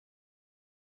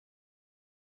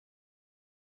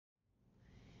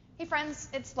Hey friends,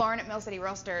 it's Lauren at Mill City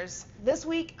Roasters. This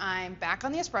week I'm back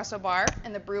on the espresso bar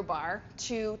and the brew bar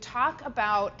to talk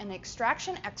about an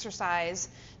extraction exercise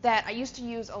that I used to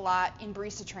use a lot in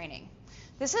barista training.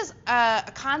 This is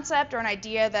a concept or an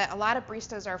idea that a lot of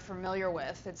baristas are familiar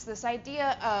with. It's this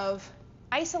idea of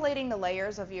isolating the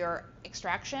layers of your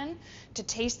extraction to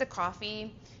taste the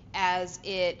coffee as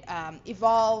it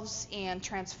evolves and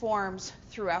transforms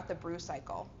throughout the brew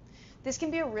cycle. This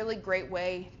can be a really great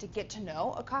way to get to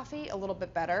know a coffee a little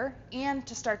bit better and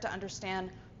to start to understand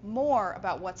more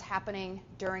about what's happening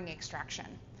during extraction.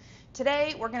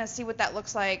 Today, we're going to see what that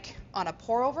looks like on a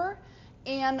pour over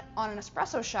and on an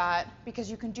espresso shot,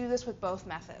 because you can do this with both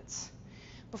methods.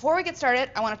 Before we get started,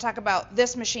 I want to talk about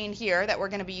this machine here that we're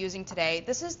going to be using today.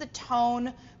 This is the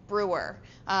Tone Brewer.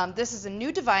 This is a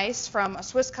new device from a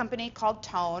Swiss company called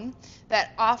Tone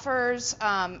that offers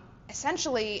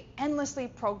essentially endlessly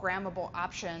programmable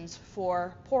options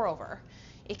for pour over.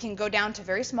 It can go down to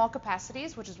very small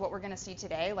capacities, which is what we're going to see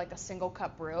today, like a single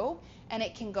cup brew, and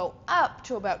it can go up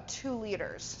to about 2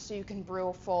 liters, so you can brew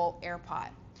a full air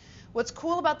pot. What's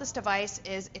cool about this device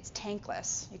is it's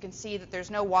tankless. You can see that there's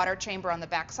no water chamber on the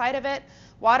back side of it.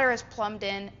 Water is plumbed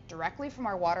in directly from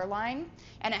our water line,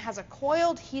 and it has a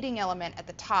coiled heating element at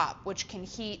the top, which can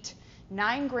heat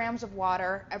 9 grams of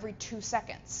water every 2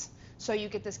 seconds. So you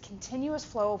get this continuous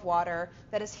flow of water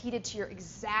that is heated to your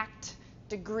exact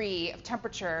degree of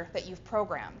temperature that you've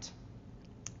programmed.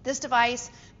 This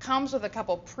device comes with a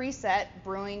couple preset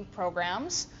brewing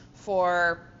programs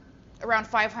for around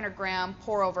 500 gram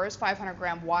pour overs, 500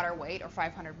 gram water weight or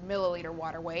 500 milliliter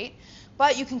water weight,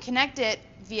 but you can connect it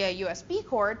via USB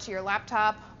cord to your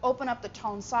laptop, open up the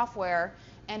Tone software,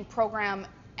 and program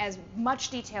as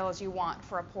much detail as you want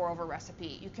for a pour over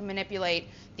recipe. You can manipulate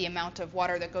the amount of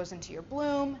water that goes into your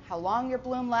bloom, how long your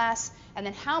bloom lasts, and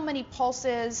then how many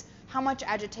pulses, how much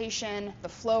agitation, the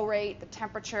flow rate, the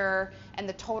temperature, and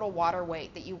the total water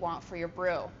weight that you want for your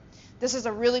brew. This is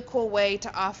a really cool way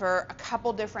to offer a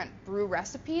couple different brew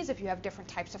recipes if you have different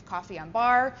types of coffee on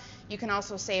bar. You can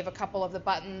also save a couple of the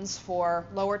buttons for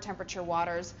lower temperature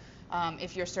waters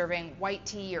if you're serving white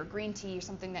tea or green tea or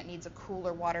something that needs a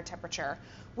cooler water temperature.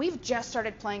 We've just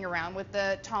started playing around with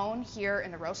the Tone here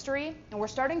in the roastery, and we're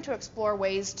starting to explore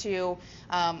ways to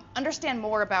understand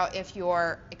more about if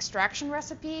your extraction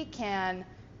recipe can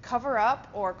cover up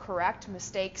or correct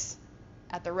mistakes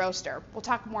at the roaster. We'll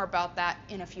talk more about that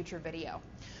in a future video.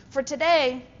 For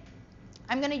today,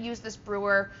 I'm going to use this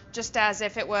brewer just as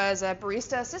if it was a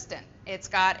barista assistant. It's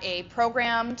got a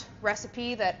programmed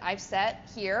recipe that I've set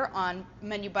here on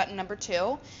menu button number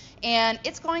 2, and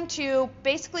it's going to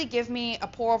basically give me a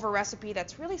pour over recipe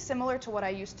that's really similar to what I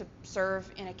used to serve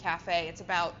in a cafe. It's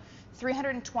about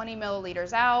 320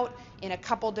 milliliters out in a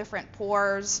couple different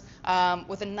pours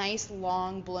with a nice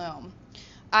long bloom.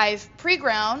 I've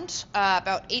pre-ground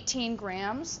about 18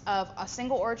 grams of a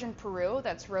single origin Peru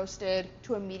that's roasted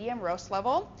to a medium roast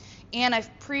level, and I've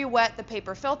pre-wet the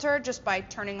paper filter just by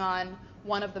turning on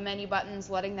one of the menu buttons,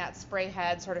 letting that spray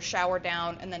head sort of shower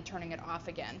down, and then turning it off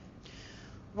again.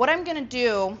 What I'm going to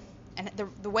do, and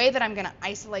the way that I'm going to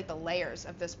isolate the layers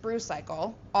of this brew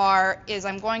cycle is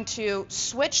I'm going to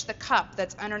switch the cup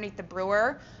that's underneath the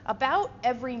brewer about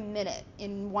every minute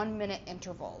in 1-minute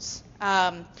intervals.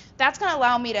 That's going to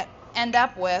allow me to end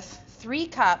up with 3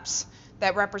 cups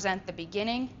that represent the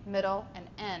beginning, middle, and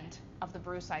end of the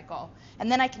brew cycle. And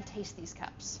then I can taste these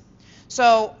cups.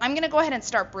 So I'm going to go ahead and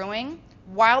start brewing.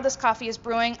 While this coffee is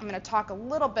brewing, I'm going to talk a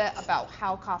little bit about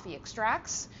how coffee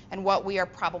extracts and what we are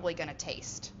probably going to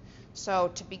taste.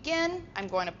 So to begin, I'm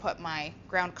going to put my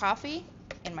ground coffee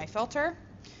in my filter,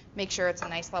 make sure it's a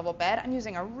nice level bed. I'm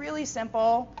using a really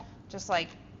simple, just like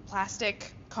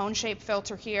plastic cone-shaped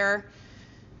filter here,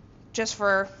 just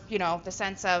for, the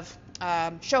sense of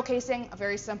showcasing a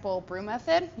very simple brew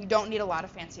method. You don't need a lot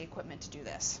of fancy equipment to do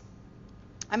this.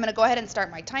 I'm going to go ahead and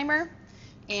start my timer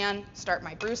and start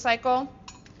my brew cycle.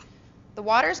 The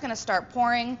water is going to start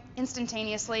pouring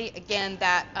instantaneously. Again,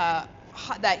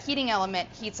 that heating element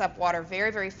heats up water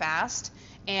very, very fast,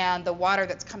 and the water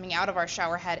that's coming out of our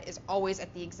shower head is always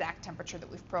at the exact temperature that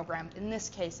we've programmed, in this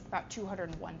case about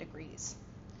 201 degrees.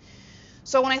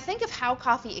 So when I think of how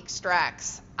coffee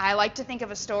extracts, I like to think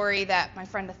of a story that my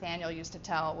friend Nathaniel used to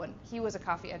tell when he was a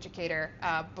coffee educator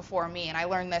before me, and I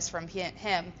learned this from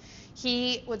him.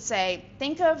 He would say,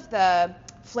 think of the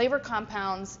flavor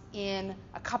compounds in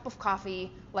a cup of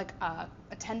coffee like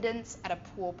attendance at a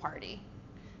pool party.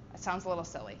 That sounds a little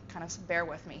silly, kind of bear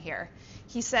with me here.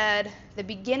 He said the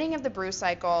beginning of the brew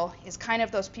cycle is kind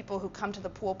of those people who come to the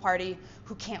pool party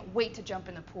who can't wait to jump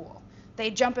in the pool. they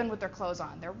jump in with their clothes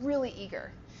on. They're really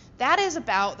eager. That is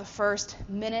about the first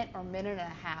minute or minute and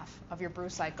a half of your brew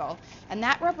cycle, and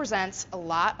that represents a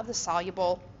lot of the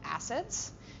soluble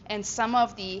acids and some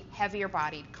of the heavier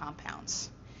bodied compounds.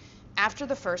 After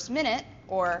the first minute,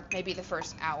 or maybe the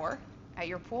first hour at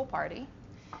your pool party,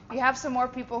 you have some more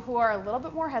people who are a little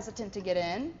bit more hesitant to get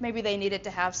in. Maybe they needed to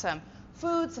have some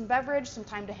food, some beverage, some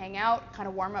time to hang out, kind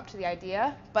of warm up to the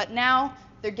idea, but now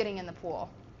they're getting in the pool.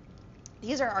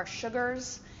 These are our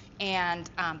sugars and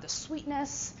the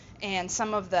sweetness and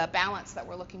some of the balance that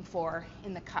we're looking for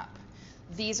in the cup.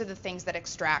 These are the things that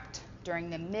extract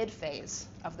during the mid phase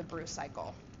of the brew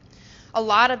cycle. A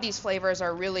lot of these flavors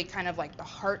are really kind of like the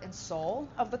heart and soul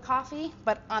of the coffee,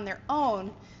 but on their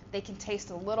own, they can taste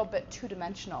a little bit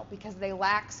two-dimensional because they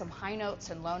lack some high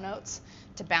notes and low notes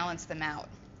to balance them out.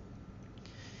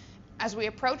 As we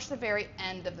approach the very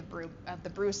end of the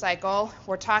brew cycle,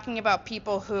 we're talking about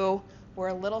people who were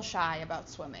a little shy about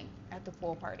swimming at the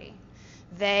pool party.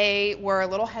 They were a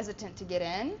little hesitant to get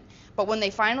in, but when they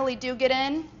finally do get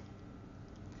in,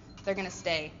 they're going to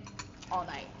stay all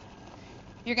night.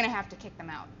 You're going to have to kick them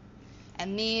out.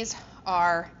 And these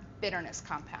are bitterness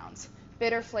compounds,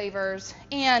 bitter flavors,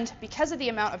 and because of the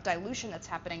amount of dilution that's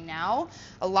happening now,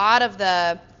 a lot of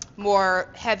the more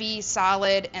heavy,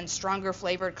 solid, and stronger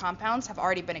flavored compounds have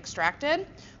already been extracted.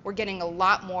 We're getting a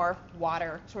lot more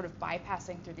water sort of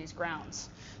bypassing through these grounds.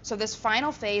 So this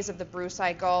final phase of the brew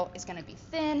cycle is going to be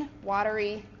thin,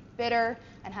 watery, bitter,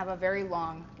 and have a very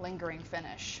long, lingering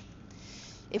finish.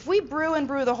 If we brew and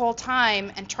brew the whole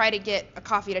time and try to get a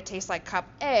coffee to taste like cup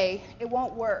A, it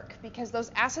won't work because those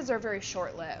acids are very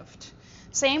short-lived.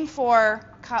 Same for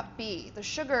cup B. The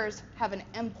sugars have an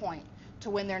endpoint to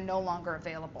when they're no longer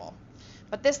available.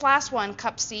 But this last one,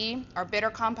 cup C, our bitter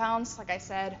compounds, like I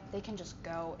said, they can just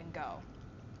go and go.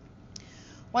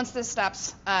 Once this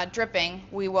stops dripping,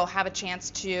 we will have a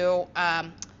chance to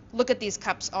look at these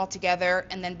cups all together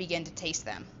and then begin to taste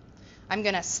them. I'm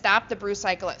going to stop the brew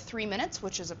cycle at 3 minutes,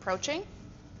 which is approaching.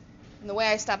 And the way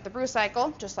I stop the brew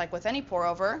cycle, just like with any pour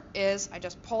over, is I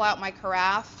just pull out my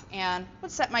carafe and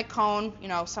would set my cone,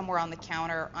 somewhere on the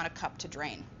counter on a cup to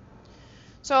drain.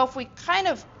 So if we kind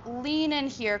of lean in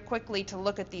here quickly to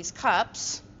look at these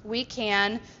cups, we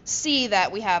can see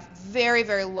that we have very,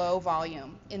 very low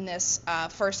volume in this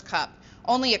first cup.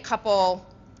 Only a couple,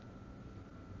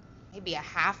 maybe a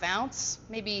half ounce,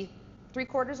 maybe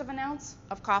 3/4 of an ounce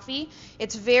of coffee.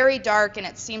 It's very dark and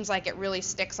it seems like it really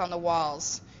sticks on the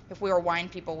walls. If we were wine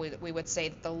people, we would say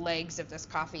that the legs of this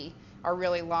coffee are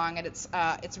really long and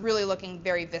it's really looking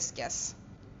very viscous.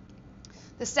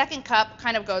 The second cup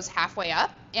kind of goes halfway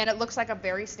up, and it looks like a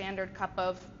very standard cup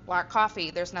of black coffee.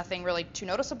 There's nothing really too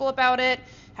noticeable about it.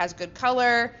 Has good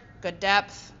color, good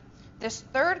depth. This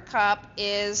third cup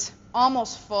is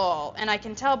almost full, and I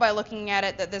can tell by looking at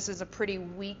it that this is a pretty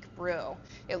weak brew.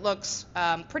 It looks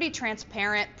pretty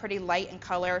transparent, pretty light in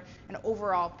color, and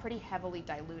overall pretty heavily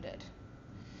diluted.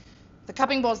 The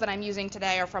cupping bowls that I'm using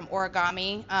today are from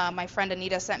Origami. My friend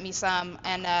Anita sent me some,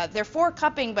 and they're for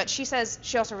cupping, but she says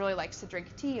she also really likes to drink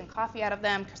tea and coffee out of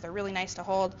them because they're really nice to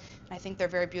hold, and I think they're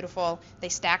very beautiful. They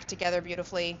stack together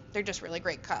beautifully. They're just really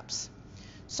great cups.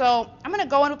 So I'm going to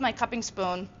go in with my cupping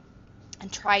spoon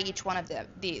and try each one of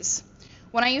these.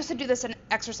 When I used to do this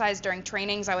exercise during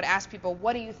trainings, I would ask people,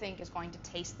 what do you think is going to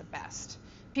taste the best?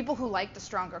 People who like the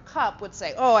stronger cup would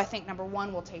say, I think number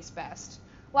 1 will taste best.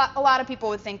 A lot of people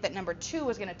would think that number 2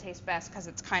 is going to taste best because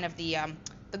it's kind of the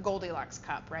Goldilocks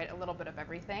cup, right? A little bit of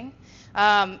everything.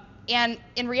 And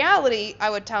in reality, I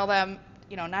would tell them,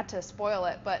 not to spoil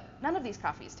it, but none of these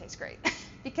coffees taste great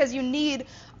because you need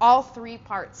all 3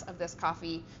 parts of this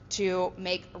coffee to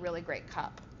make a really great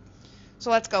cup.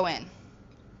 So let's go in.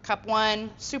 Cup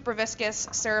 1, super viscous,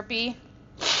 syrupy.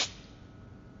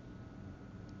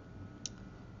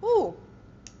 Ooh,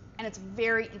 and it's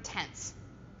very intense.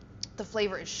 The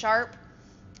flavor is sharp.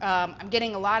 I'm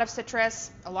getting a lot of citrus,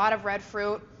 a lot of red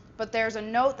fruit, but there's a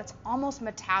note that's almost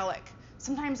metallic.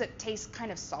 Sometimes it tastes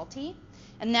kind of salty,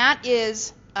 and that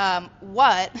is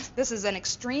this is an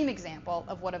extreme example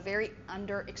of what a very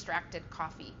under-extracted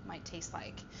coffee might taste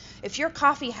like. If your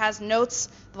coffee has notes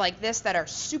like this that are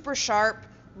super sharp,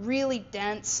 really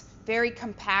dense, very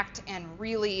compact, and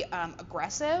really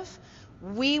aggressive,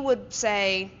 we would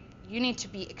say you need to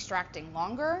be extracting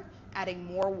longer, adding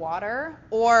more water,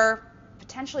 or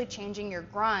potentially changing your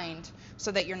grind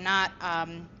so that you're not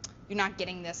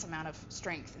getting this amount of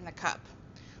strength in the cup.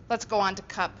 Let's go on to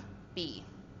cup B.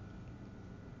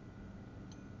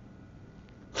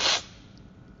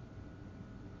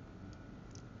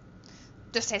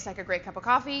 Just tastes like a great cup of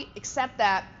coffee, except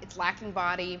that it's lacking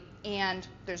body and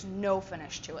there's no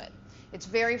finish to it. It's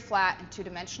very flat and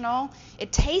two-dimensional.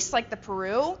 It tastes like the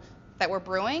Peru that we're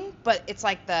brewing, but it's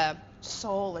like the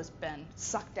soul has been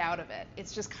sucked out of it.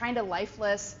 It's just kind of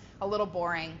lifeless, a little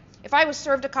boring. If I was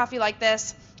served a coffee like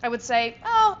this, I would say,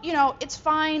 oh, it's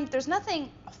fine. There's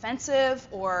nothing offensive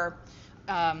or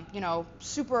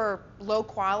super low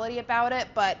quality about it,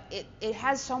 but it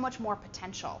has so much more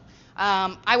potential.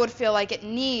 I would feel like it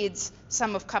needs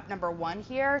some of cup number 1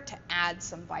 here to add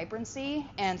some vibrancy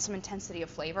and some intensity of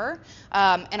flavor,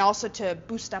 and also to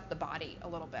boost up the body a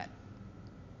little bit.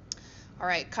 All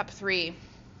right, cup 3.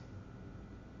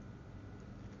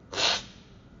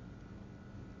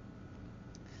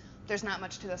 There's not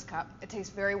much to this cup. It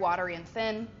tastes very watery and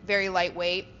thin, very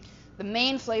lightweight. The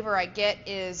main flavor I get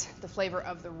is the flavor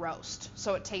of the roast.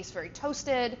 So it tastes very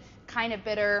toasted, kind of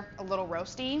bitter, a little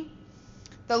roasty.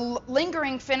 The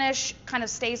lingering finish kind of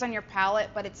stays on your palate,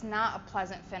 but it's not a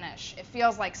pleasant finish. It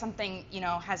feels like something,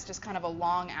 has just kind of a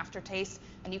long aftertaste,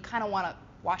 and you kind of want to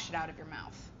wash it out of your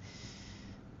mouth.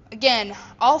 Again,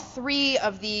 all 3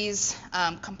 of these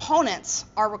components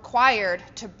are required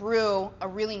to brew a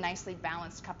really nicely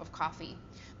balanced cup of coffee.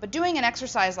 But doing an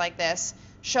exercise like this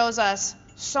shows us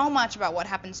so much about what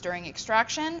happens during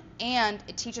extraction, and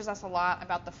it teaches us a lot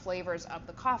about the flavors of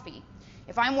the coffee.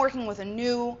 If I'm working with a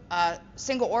new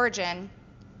single origin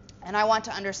and I want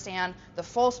to understand the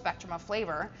full spectrum of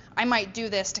flavor, I might do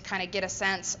this to kind of get a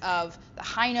sense of the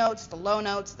high notes, the low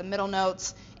notes, the middle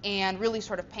notes, and really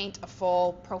sort of paint a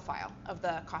full profile of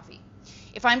the coffee.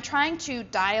 If I'm trying to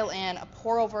dial in a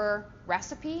pour-over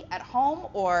recipe at home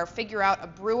or figure out a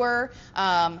brewer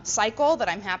cycle that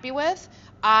I'm happy with,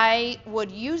 I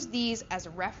would use these as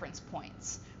reference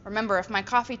points. Remember, if my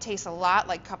coffee tastes a lot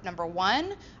like cup number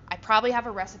 1, I probably have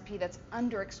a recipe that's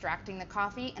under-extracting the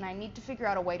coffee, and I need to figure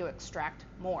out a way to extract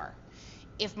more.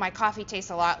 If my coffee tastes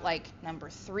a lot like number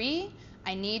 3,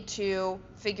 I need to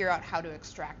figure out how to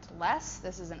extract less.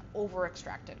 This is an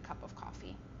over-extracted cup of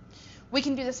coffee. We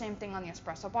can do the same thing on the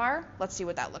espresso bar. Let's see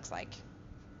what that looks like.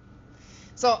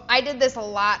 So I did this a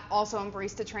lot also in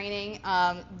barista training.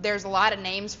 There's a lot of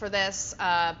names for this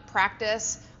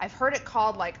practice. I've heard it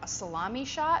called like a salami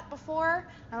shot before.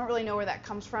 I don't really know where that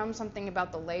comes from, something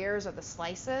about the layers or the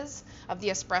slices of the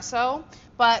espresso.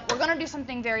 But we're going to do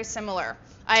something very similar.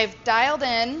 I've dialed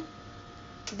in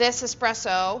this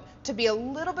espresso to be a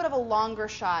little bit of a longer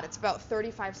shot. It's about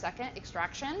 35-second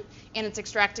extraction, and it's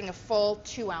extracting a full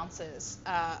 2 ounces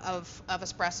of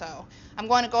espresso. I'm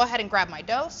going to go ahead and grab my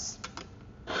dose.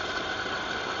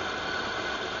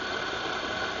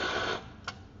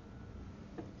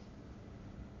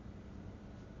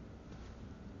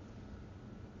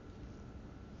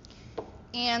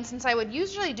 And since I would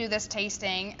usually do this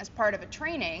tasting as part of a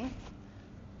training,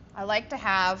 I like to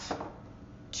have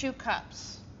 2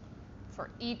 cups for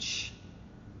each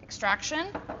extraction,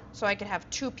 so I could have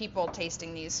 2 people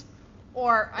tasting these,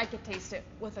 or I could taste it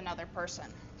with another person.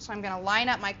 So I'm going to line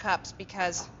up my cups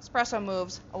because espresso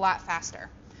moves a lot faster.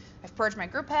 I've purged my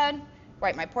group head,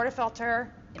 wipe my portafilter,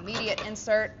 immediate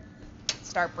insert,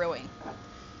 start brewing.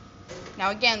 Now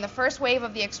again, the first wave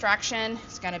of the extraction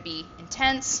is going to be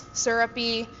intense,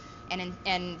 syrupy,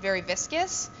 and very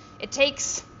viscous. It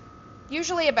takes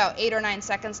usually about 8 or 9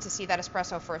 seconds to see that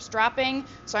espresso first dropping,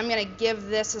 so I'm going to give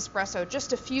this espresso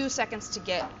just a few seconds to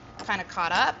get kind of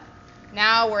caught up.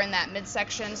 Now we're in that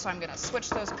midsection, so I'm going to switch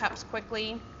those cups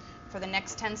quickly for the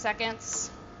next 10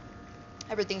 seconds.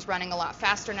 Everything's running a lot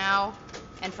faster now,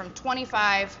 and from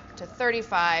 25 to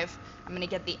 35, I'm going to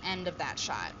get the end of that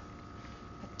shot.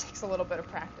 It takes a little bit of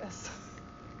practice.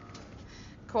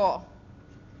 Cool.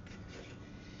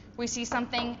 We see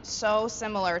something so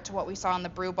similar to what we saw in the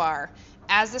brew bar.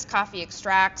 As this coffee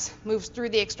extracts, moves through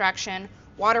the extraction,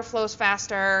 water flows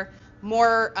faster,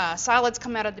 more solids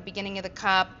come out at the beginning of the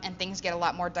cup, and things get a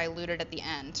lot more diluted at the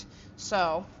end.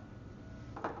 So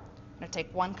I'm going to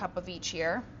take 1 cup of each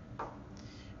here.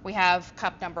 We have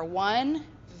cup number 1,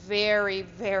 very,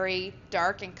 very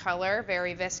dark in color,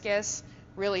 very viscous,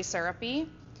 really syrupy.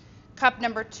 Cup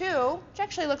number 2, which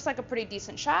actually looks like a pretty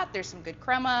decent shot. There's some good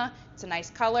crema. It's a nice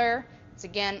color. It's,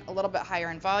 again, a little bit higher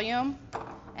in volume.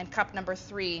 And cup number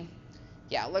 3,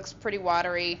 yeah, it looks pretty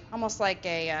watery, almost like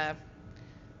an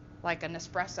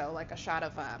espresso, like a shot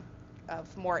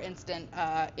of more instant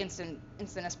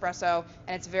espresso,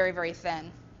 and it's very, very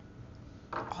thin.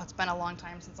 Oh, it's been a long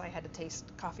time since I had to taste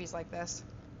coffees like this.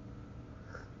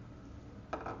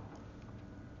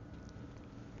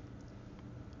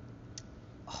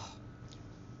 Oh.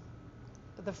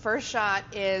 The first shot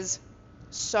is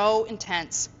so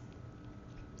intense.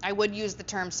 I would use the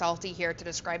term salty here to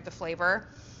describe the flavor.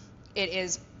 It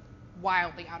is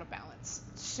wildly out of balance.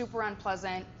 Super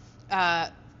unpleasant.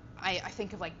 I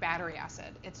think of like battery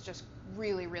acid. It's just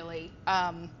really, really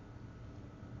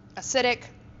acidic,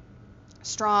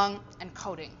 strong, and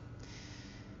coating.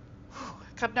 Whew.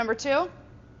 Cup number 2.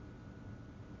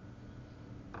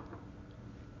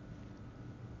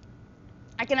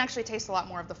 I can actually taste a lot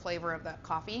more of the flavor of that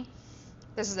coffee.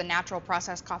 This is a natural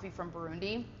processed coffee from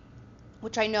Burundi,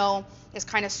 which I know is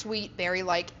kind of sweet,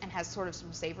 berry-like, and has sort of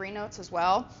some savory notes as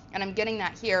well. And I'm getting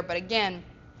that here, but again,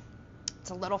 it's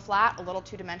a little flat, a little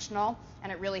two-dimensional,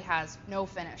 and it really has no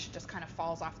finish. It just kind of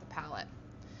falls off the palate.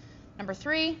 Number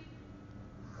 3.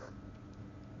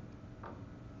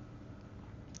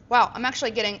 Wow, I'm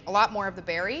actually getting a lot more of the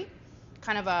berry,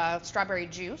 kind of a strawberry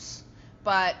juice,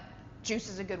 but juice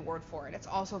is a good word for it. It's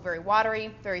also very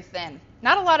watery, very thin.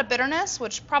 Not a lot of bitterness,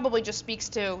 which probably just speaks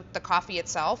to the coffee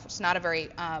itself. It's not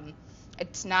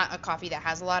a coffee that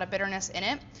has a lot of bitterness in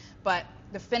it, but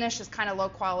the finish is kind of low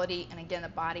quality, and again,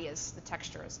 the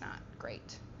texture is not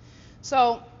great.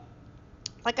 So,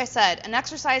 like I said, an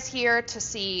exercise here to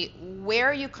see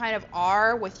where you kind of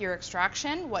are with your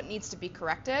extraction, what needs to be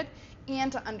corrected,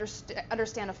 and to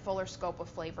understand a fuller scope of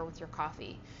flavor with your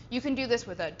coffee. You can do this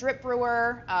with a drip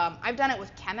brewer. I've done it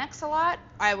with Chemex a lot.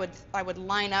 I would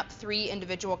line up 3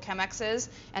 individual Chemexes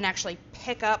and actually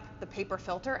pick up the paper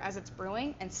filter as it's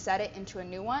brewing and set it into a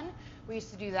new one. We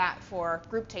used to do that for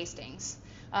group tastings.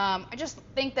 I just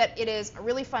think that it is a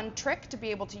really fun trick to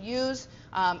be able to use.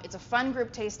 It's a fun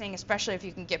group tasting, especially if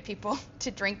you can get people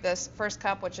to drink this first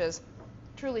cup, which is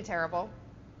truly terrible.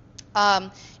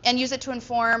 And use it to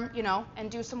inform,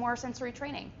 and do some more sensory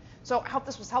training. So I hope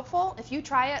this was helpful. If you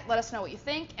try it, let us know what you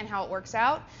think and how it works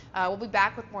out. We'll be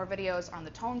back with more videos on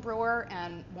the Tone Brewer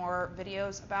and more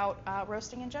videos about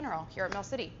roasting in general here at Mill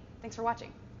City. Thanks for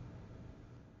watching.